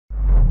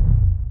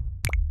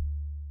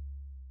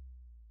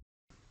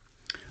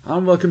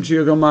And welcome to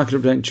your Go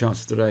Market Update and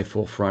Charts today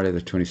for Friday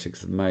the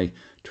 26th of May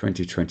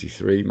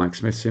 2023. Mike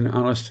Smith, Senior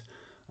Analyst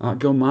at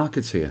Go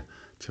Markets here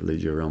to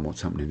lead you around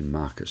what's happening in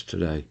markets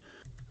today.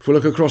 If we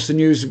look across the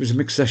news, it was a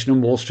mixed session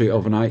on Wall Street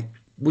overnight.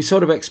 We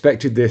sort of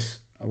expected this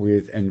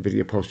with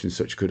NVDA posting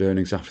such good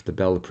earnings after the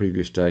bell the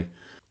previous day.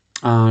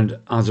 And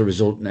as a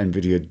result,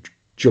 NVDA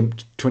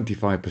jumped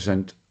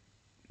 25%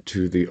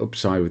 to the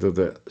upside with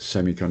other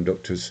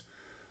semiconductors,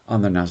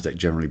 and the Nasdaq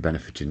generally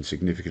benefiting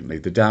significantly.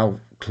 The Dow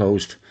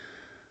closed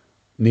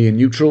near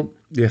neutral.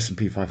 The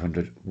S&P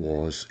 500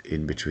 was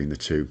in between the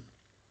two.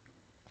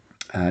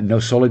 No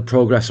solid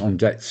progress on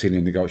debt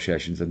ceiling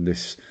negotiations, and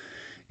this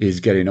is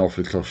getting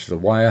awfully close to the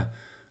wire.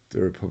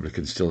 The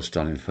Republicans still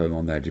standing firm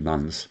on their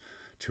demands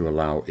to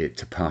allow it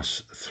to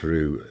pass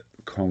through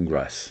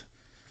Congress.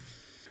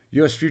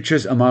 US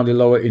futures are mildly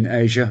lower in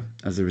Asia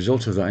as a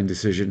result of that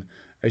indecision.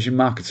 Asian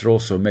markets are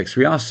also mixed.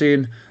 We are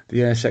seeing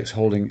the ASX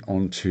holding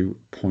on to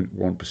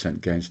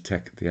 0.1% gains.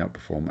 Tech, the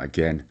outperform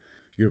again.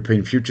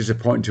 European futures are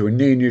pointing to a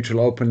near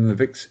neutral open, and the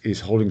VIX is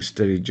holding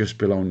steady just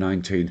below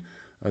 19,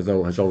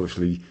 although it has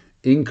obviously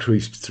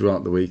increased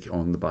throughout the week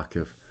on the back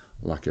of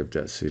lack of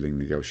debt ceiling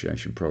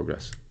negotiation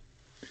progress.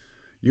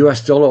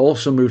 US dollar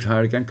also moved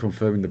higher again,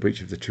 confirming the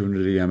breach of the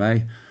 200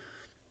 EMA.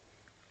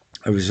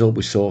 As a result,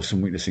 we saw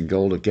some weakness in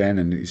gold again,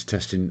 and it's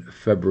testing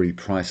February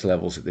price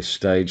levels at this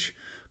stage.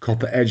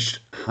 Copper edged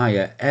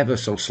higher ever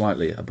so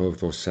slightly above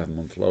those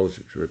 7-month lows,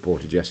 which were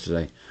reported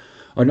yesterday.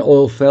 And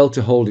oil failed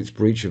to hold its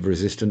breach of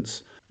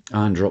resistance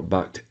and dropped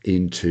back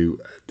into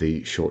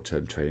the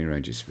short-term trading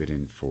range it's been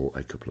in for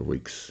a couple of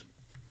weeks.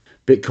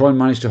 Bitcoin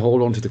managed to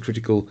hold on to the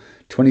critical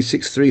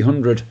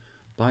 26,300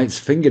 by its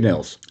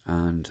fingernails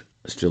and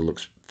still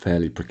looks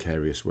fairly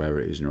precarious where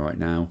it is right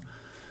now.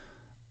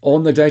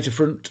 On the data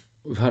front,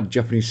 we've had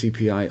Japanese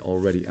CPI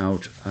already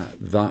out.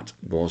 That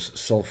was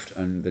soft,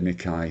 and the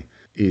Nikkei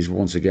is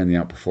once again the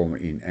outperformer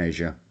in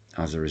Asia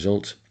as a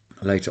result.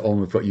 Later on,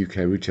 we've got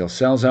UK retail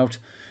sales out.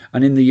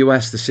 And in the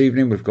US this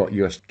evening, we've got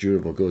US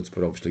durable goods,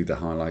 but obviously the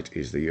highlight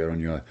is the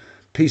year-on-year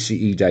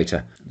PCE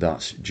data.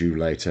 That's due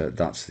later.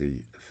 That's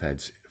the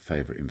Fed's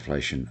favourite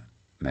inflation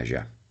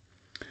measure.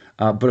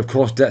 But of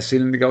course, debt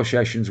ceiling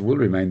negotiations will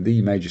remain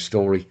the major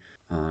story,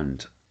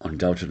 and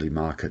undoubtedly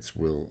markets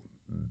will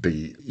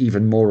be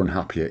even more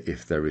unhappier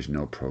if there is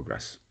no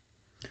progress.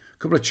 A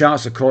couple of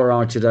charts that caught our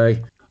eye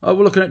today. We're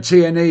looking at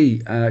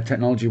TNE,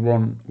 Technology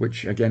One,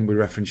 which again we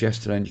referenced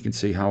yesterday, and you can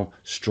see how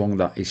strong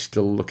that is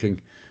still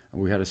looking.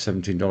 And we had a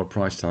 $17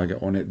 price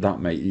target on it.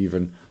 That may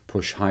even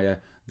push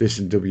higher. This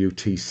and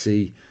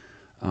WTC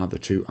are the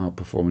two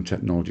outperforming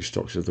technology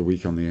stocks of the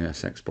week on the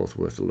ASX, both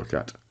worth a look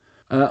at.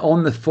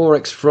 On the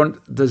Forex front,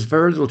 there's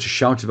very little to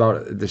shout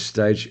about at this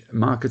stage.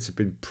 Markets have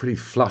been pretty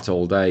flat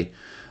all day.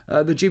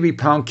 The GB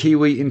pound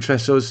Kiwi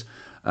interests us,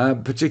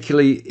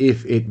 particularly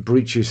if it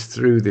breaches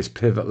through this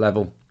pivot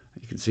level.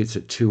 You can see it's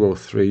at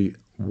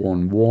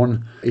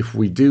 203.11. If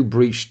we do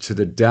breach to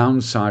the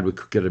downside, we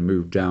could get a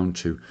move down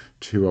to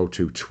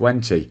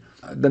 202.20.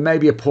 There may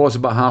be a pause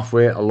about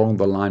halfway along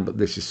the line, but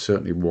this is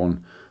certainly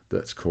one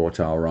that's caught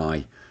our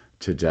eye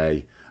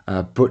today,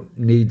 but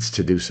needs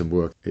to do some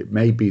work. It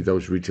may be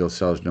those retail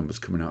sales numbers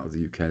coming out of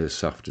the UK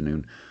this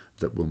afternoon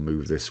that will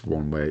move this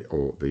one way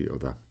or the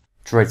other.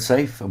 Trade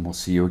safe, and we'll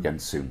see you again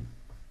soon.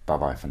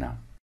 Bye-bye for now.